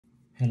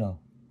Hello,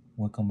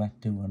 welcome back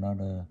to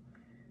another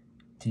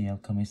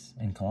TL Comics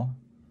and Call.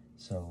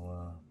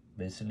 So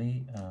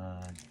basically,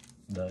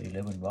 the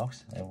 11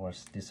 box, I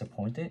was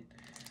disappointed.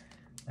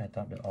 I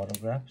thought the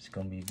autograph is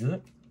gonna be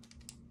good,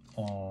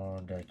 or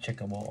the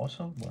checkable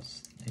also, but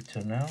it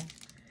turned out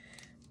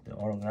the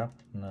autograph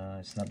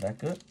is not that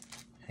good.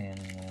 And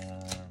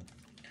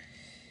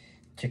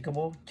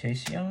checkable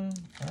Chase Young,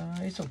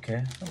 it's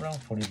okay,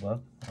 around 40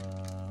 bucks,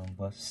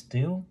 but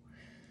still,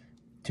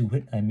 to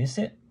hit I miss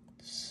it.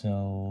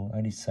 So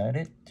I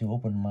decided to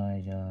open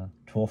my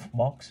 12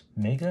 box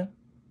mega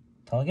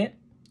target.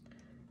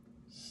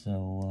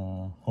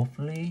 So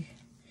hopefully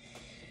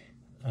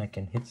I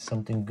can hit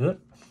something good,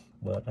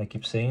 but I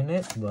keep saying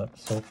it, but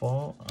so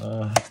far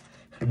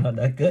not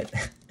that good.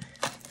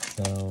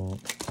 So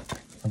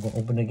I'm gonna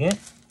open again.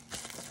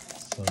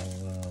 So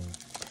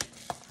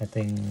I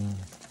think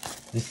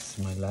this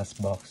is my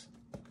last box.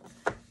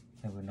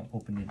 I will not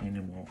open it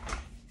anymore.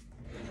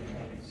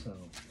 So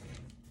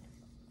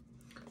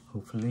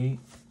hopefully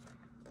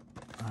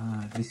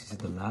this is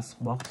the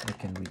last box I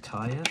can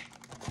retire.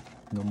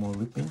 No more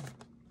ripping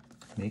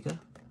mega.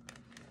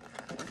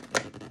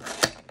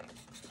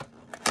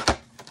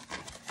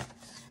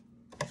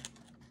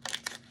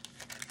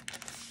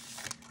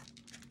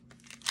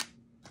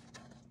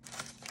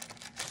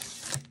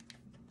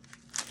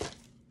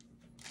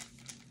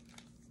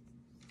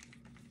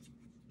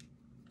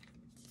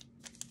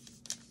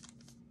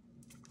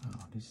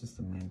 Oh, this is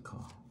the main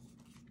car.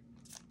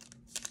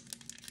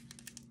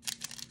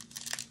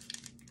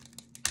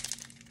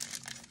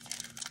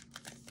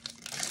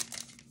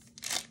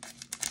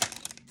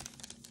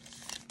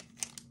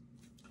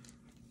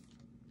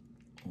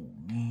 Oh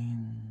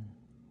man,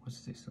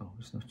 what's this? Oh,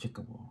 it's not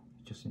checkable.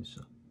 Just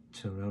insert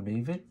Terrell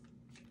David.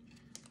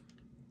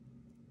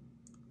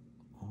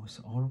 Oh, it's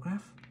an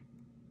autograph.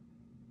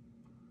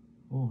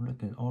 Oh,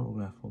 look at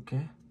autograph.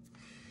 Okay.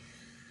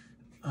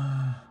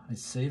 I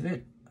save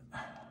it.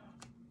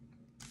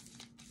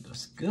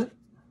 That's good.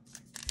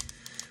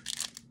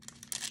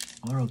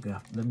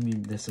 Autograph. That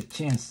means there's a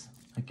chance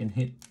I can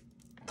hit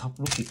top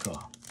rookie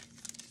car.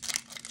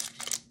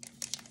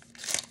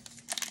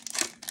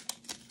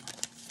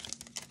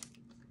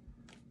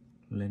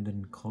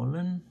 Landon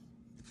Collin,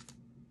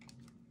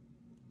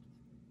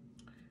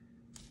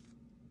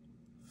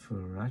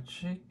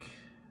 Furacic,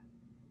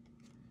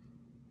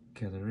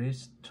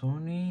 Kadarius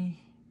Tony,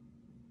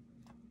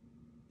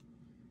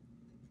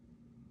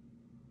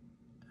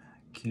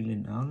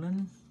 Keelan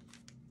Allen,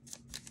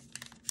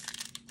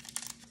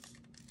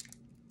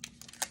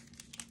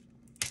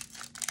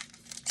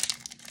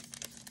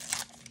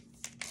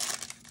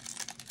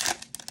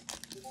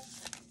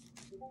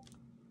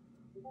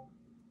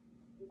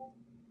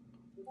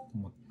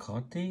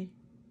 McCarthy,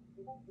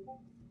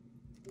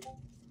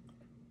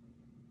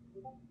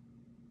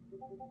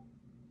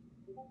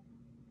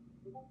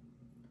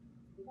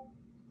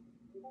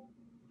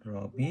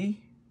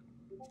 Robbie,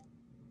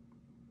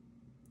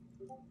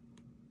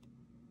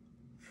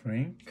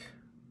 Frank,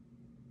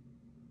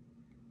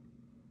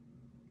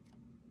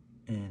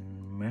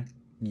 and Mac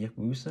Jack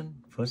Wilson.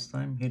 First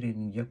time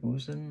hitting Jack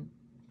Wilson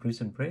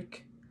Prison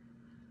Break.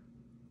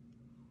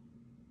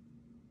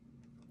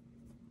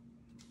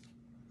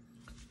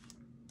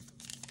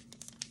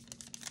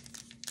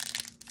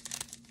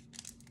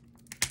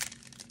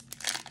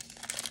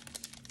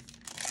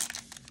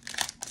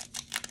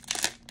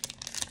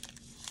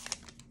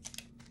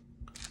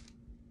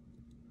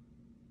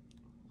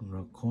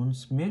 Raccoon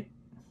Smith,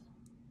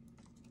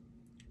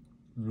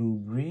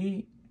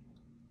 Rubri,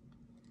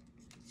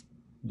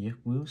 Jack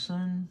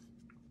Wilson,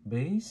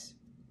 base,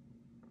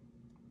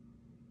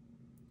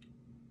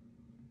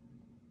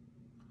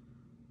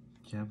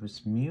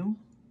 Jarvis Mew.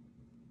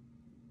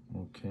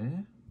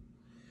 Okay,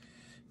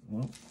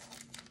 well,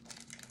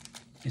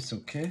 it's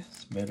okay,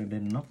 it's better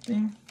than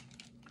nothing.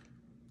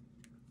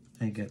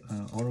 I get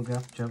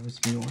autograph Jarvis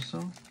Mew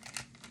also.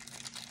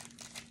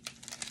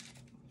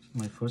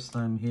 My first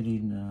time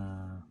hitting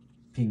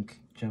pink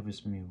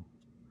Jarvis Mew.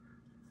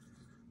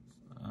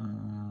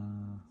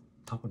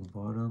 Top and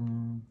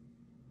bottom,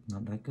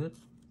 not that good.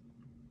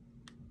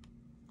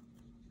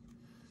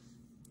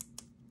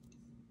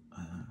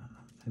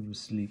 I will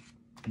sleep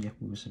Jack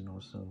Wilson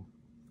also.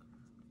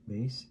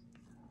 Base.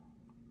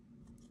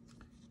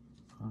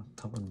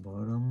 Top and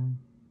bottom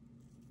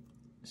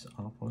is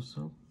off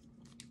also.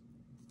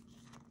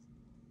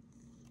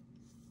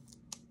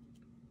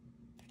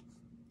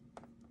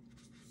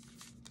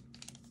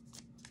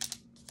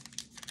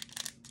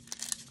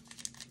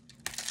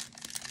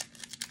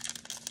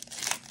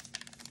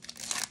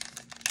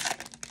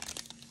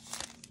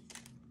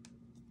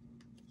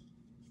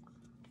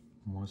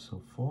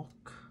 Muscle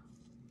Fork,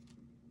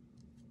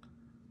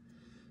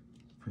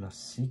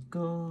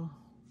 Placico,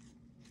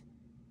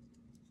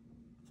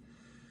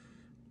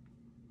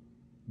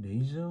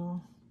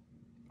 Dezo,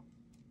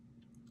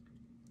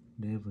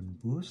 Devon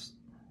Boost,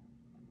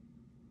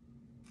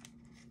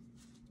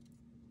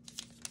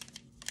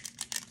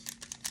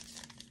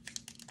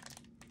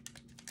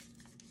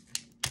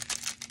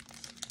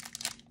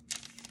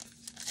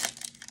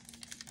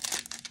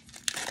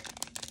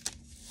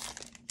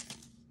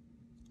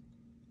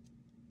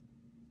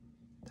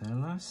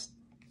 Dallas,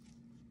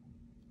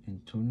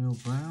 Antonio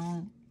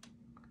Brown,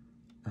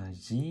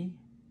 Z.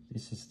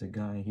 This is the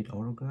guy I hit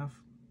autograph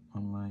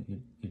on my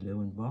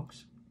 11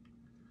 box.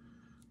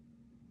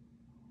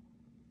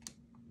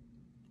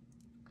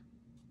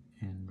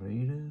 And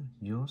Raider,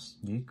 Josh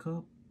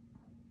Jacob.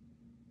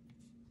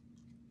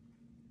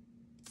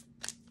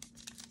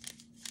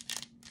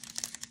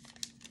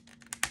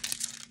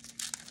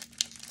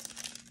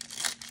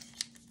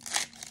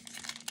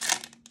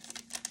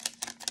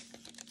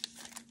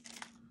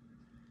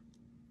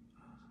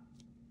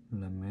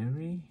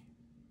 Lamary,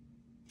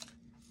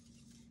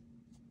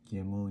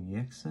 Jamal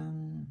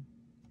Jackson,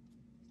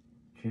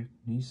 Jack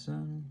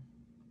Neeson,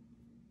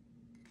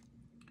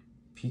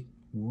 Pick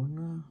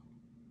Warner.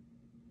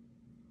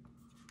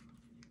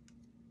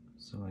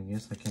 So I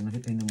guess I cannot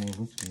hit any more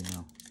rookie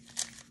now.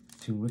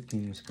 2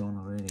 rookie is gone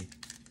already.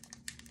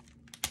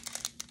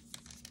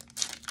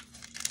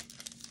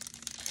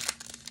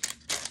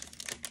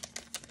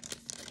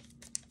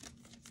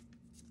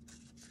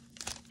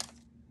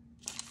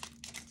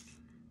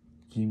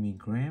 Jimmy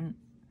Graham,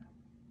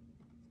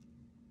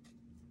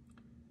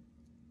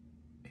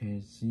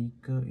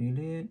 Ezekiel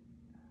Elliott,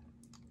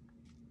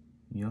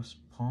 Josh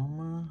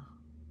Palmer,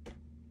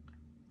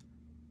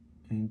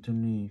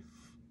 Anthony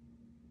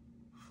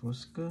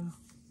Fusca.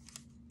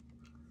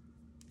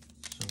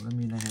 So let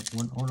me not have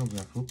one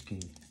autograph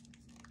rookie.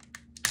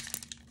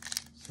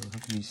 So it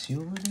have to be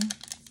silver then?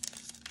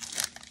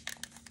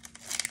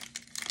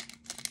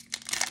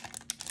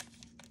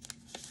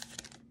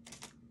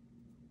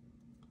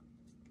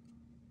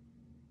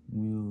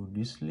 Will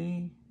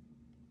Disley,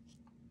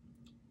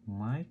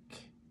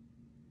 Mike,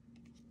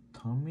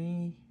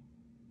 Tommy,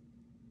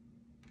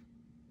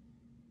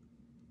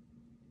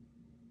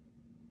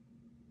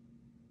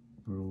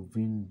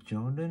 Rovin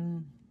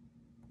Jordan,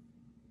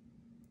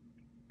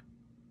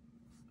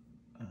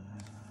 I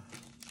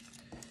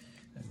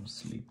don't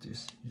sleep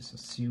this. It's a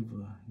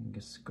silver, you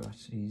get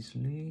scratched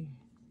easily.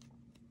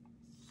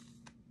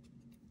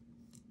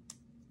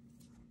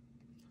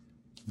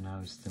 Now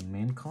it's the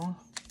main call.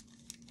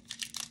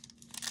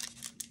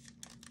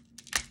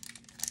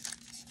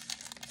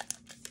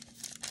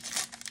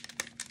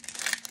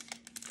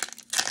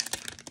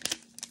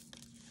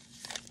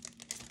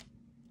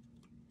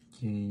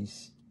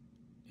 Case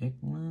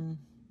Ekman,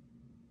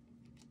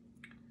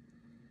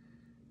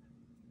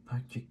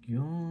 Patrick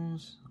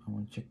Jones. I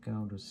want to check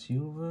out the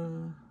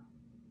silver.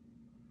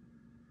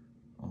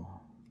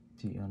 Oh,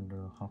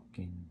 DeAndre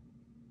Hopkins.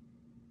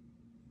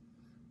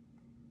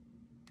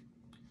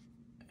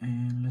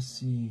 And let's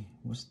see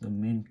what's the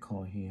main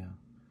call here.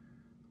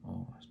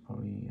 Oh, it's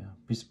probably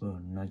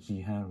Pittsburgh,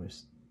 Najee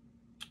Harris.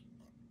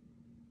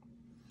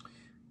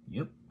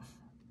 Yep,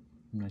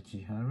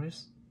 Najee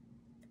Harris.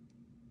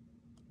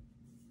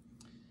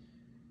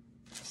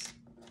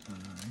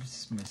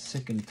 This is my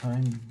second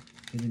time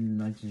hitting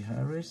Najee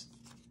Harris.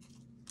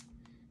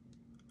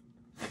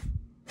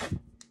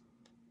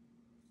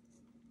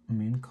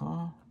 Main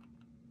call.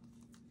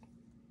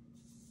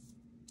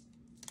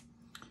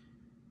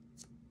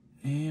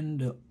 And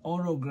the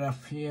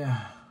autograph here.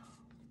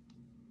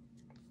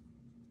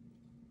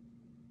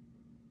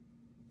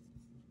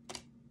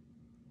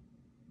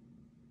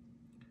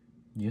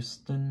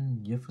 Justin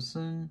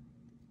Jefferson.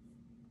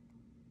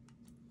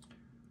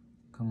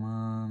 Come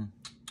on.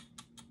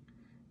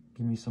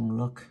 Give me some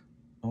luck.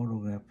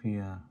 Autograph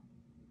here.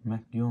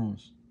 Mac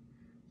Jones.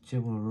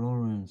 Trevor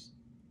Lawrence.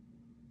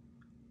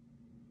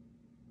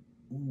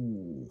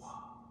 Ooh.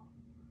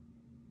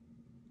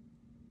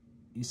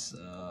 It's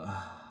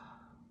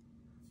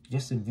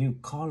just a view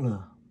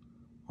color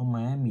on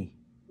Miami.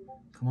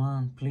 Come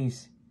on,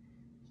 please.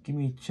 Give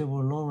me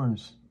Trevor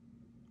Lawrence.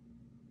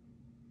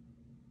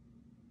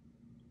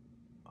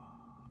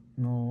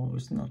 No,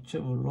 it's not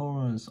Trevor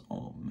Lawrence.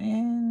 Oh,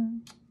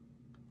 man.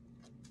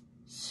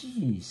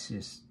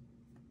 Jesus.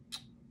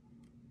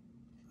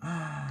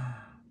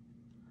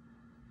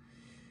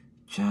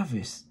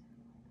 Travis.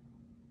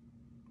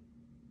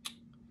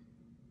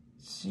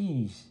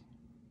 Jeez.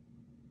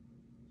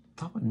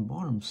 Top and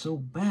bottom so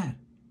bad.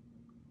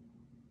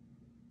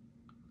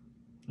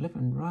 Left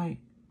and right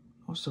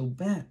also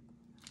bad.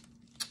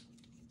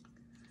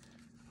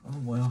 Oh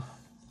well,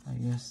 I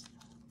guess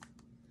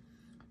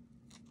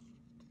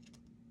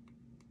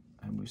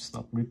I will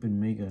stop ripping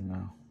Mega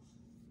now.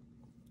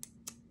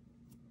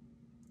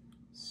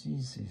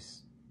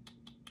 Jesus.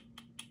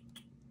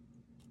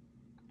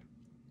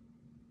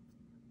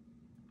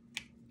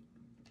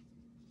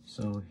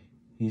 So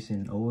here's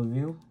an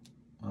overview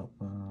of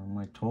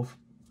my 12th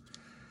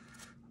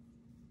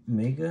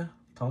Mega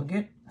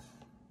target.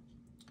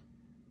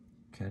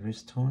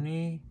 Kadarius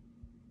Toney,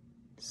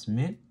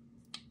 Smith,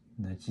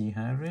 Najee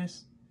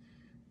Harris,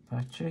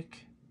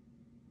 Patrick,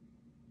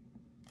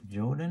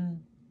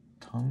 Jordan,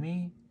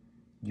 Tommy,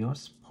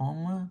 Josh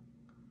Palmer,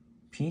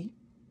 Pete,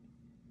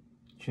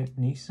 Jack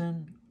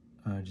Neeson,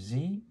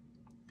 Z,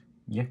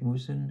 Jack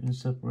Wilson,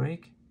 insert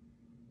break,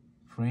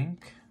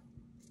 Frank,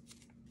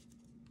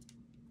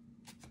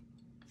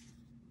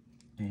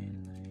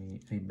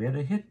 and a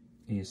better hit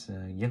is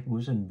Jack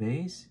Wilson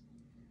base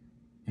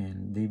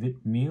and David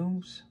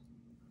Mills,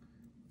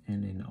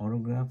 and in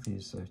autograph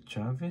is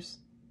Jarvis.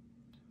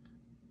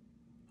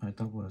 I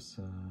thought was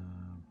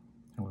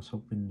I was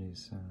hoping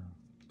it's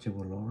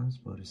Trevor Lawrence,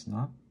 but it's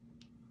not.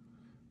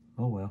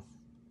 Oh well.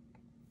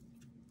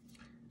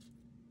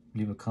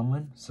 Leave a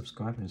comment,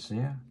 subscribe and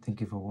share.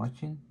 Thank you for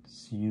watching.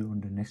 See you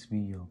on the next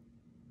video.